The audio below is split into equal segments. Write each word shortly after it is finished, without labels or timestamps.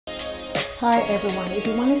Hi everyone, if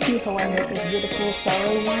you want to see how I make this beautiful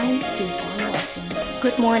sorrel wine, keep on watching.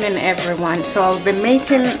 Good morning everyone. So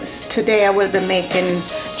today I will be making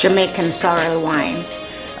Jamaican sorrel wine.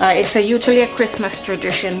 It's usually a Christmas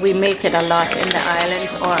tradition. We make it a lot in the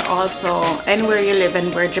islands, or also anywhere you live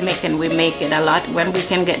in where Jamaican, we make it a lot when we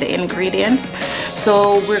can get the ingredients.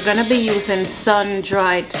 So we're gonna be using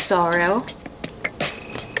sun-dried sorrel.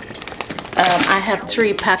 I have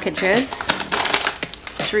three packages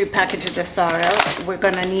of sorrel. We're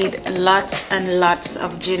gonna need lots and lots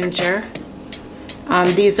of ginger.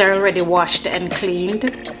 These are already washed and cleaned.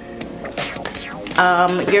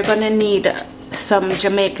 You're gonna need some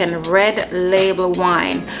Jamaican red label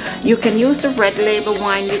wine. You can use the red label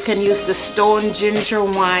wine, you can use the stone ginger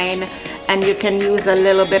wine, and you can use a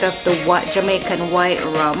little bit of the Jamaican white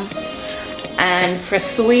rum. And for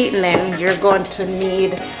sweetening, you're going to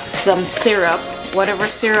need some syrup, whatever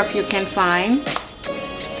syrup you can find.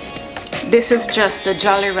 This is just the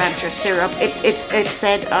Jolly Rancher syrup. It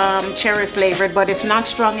said cherry flavored, but it's not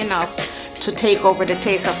strong enough to take over the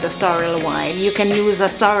taste of the sorrel wine. You can use a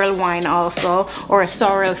sorrel wine also, or a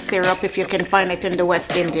sorrel syrup if you can find it in the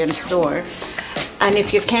West Indian store. And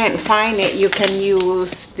if you can't find it, you can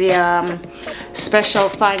use the special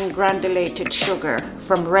fine granulated sugar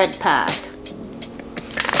from Red Path.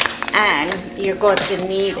 And you're going to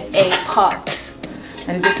need a pot.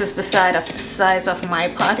 And this is the size of my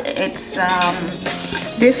pot. It's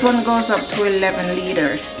this one goes up to 11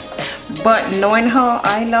 liters. But knowing how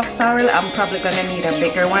I love sorrel, I'm probably gonna need a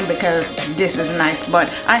bigger one because this is nice. But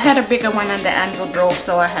I had a bigger one and the anvil broke,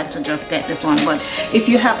 so I had to just get this one. But if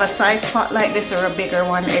you have a size pot like this or a bigger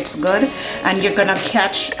one, it's good. And you're gonna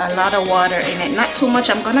catch a lot of water in it. Not too much.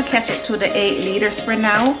 I'm gonna catch it to the 8 liters for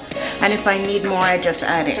now. And if I need more, I just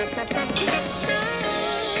add it.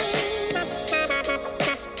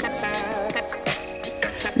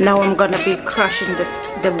 Now I'm gonna be crushing the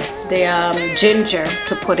ginger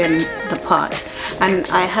to put in the pot, and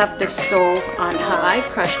I have the stove on. How I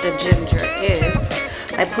crush the ginger is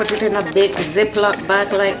I put it in a big Ziploc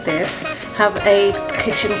bag like this, have a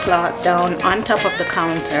kitchen cloth down on top of the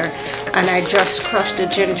counter, and I just crush the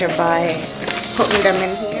ginger by putting them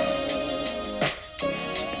in here.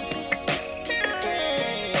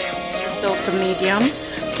 Stove to medium.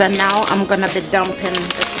 So now I'm gonna be dumping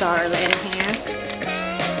the sorrel in here.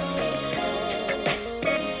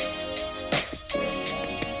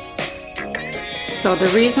 So the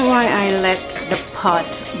reason why I let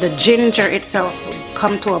the ginger itself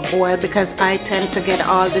come to a boil, because I tend to get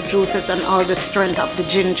all the juices and all the strength of the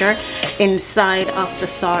ginger inside of the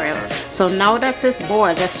sorrel. So now that it's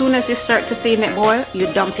boiled, as soon as you start to see it boil, you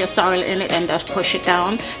dump your sorrel in it and just push it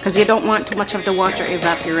down, because you don't want too much of the water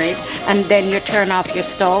evaporate. And then you turn off your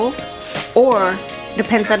stove, or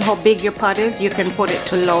depends on how big your pot is, you can put it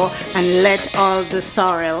to low and let all the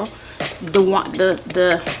sorrel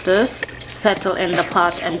settle in the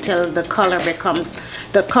pot until the color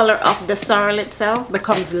of the sorrel itself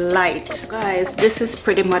becomes light. Guys, this is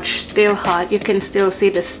pretty much still hot. You can still see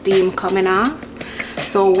the steam coming off.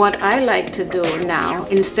 So what I like to do now,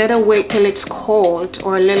 instead of wait till it's cold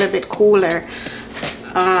or a little bit cooler,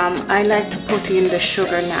 I like to put in the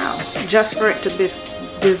sugar now, just for it to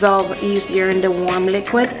dissolve easier in the warm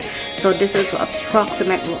liquid. So this is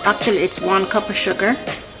actually it's 1 cup of sugar.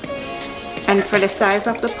 And for the size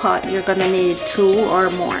of the pot, you're gonna need 2 or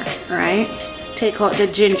more, right? Take out the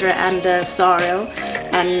ginger and the sorrel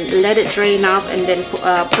and let it drain off, and then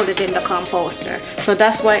put it in the composter. So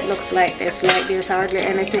that's why it looks like this, like there's hardly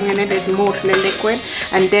anything in it. It's mostly liquid.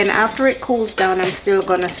 And then after it cools down, I'm still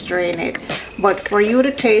gonna strain it. But for you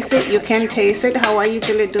to taste it, you can taste it. How I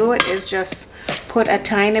usually do it is just put a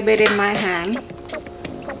tiny bit in my hand.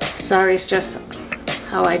 Sorry, it's just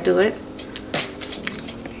how I do it.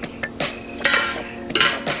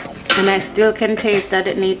 And I still can taste that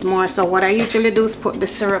it needs more. So what I usually do is put the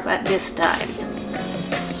syrup at this time.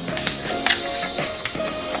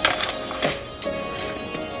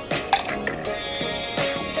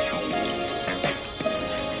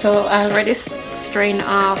 So I already strained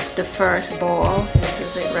off the first bowl. This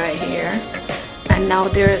is it right here. And now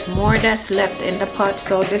there is more that's left in the pot.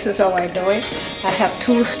 So this is how I do it. I have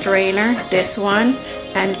 2 strainers, this one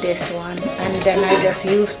and this one. And then I just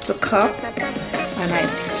use the cup and I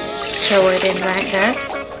throw it in like that.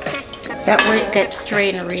 That way it gets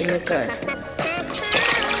strained really good.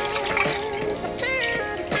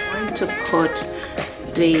 I'm going to put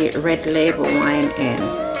the red label wine in.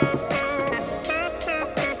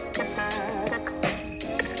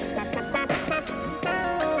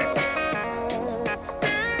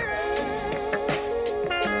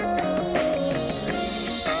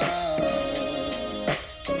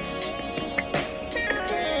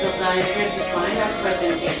 guys, here's the final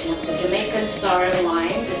presentation of the Jamaican sorrel wine.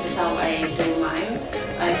 This is how I do mine.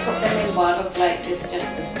 I put them in bottles like this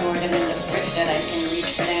just to store them in the fridge that I can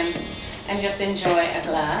reach for them and just enjoy a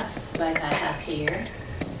glass like I have here.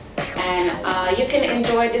 And you can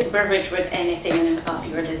enjoy this beverage with anything of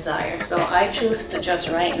your desire. So I choose to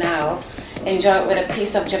just right now enjoy it with a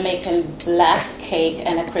piece of Jamaican black cake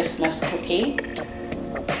and a Christmas cookie.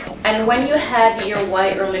 And when you have your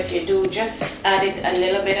white rum, if you do, just add it a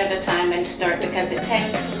little bit at a time and start, because it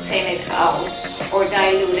tends to thin it out or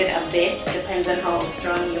dilute it a bit, depends on how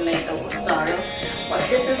strong you make the sorrel. But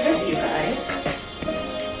this is it, you guys.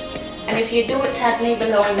 And if you do it, tag me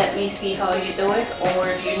below and let me see how you do it. Or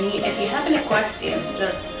if you have any questions,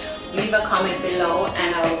 just leave a comment below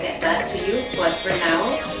and I will get back to you. But for now,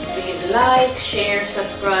 please like, share,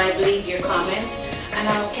 subscribe, leave your comments, and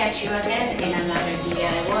I will catch you again in another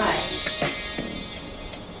DIY.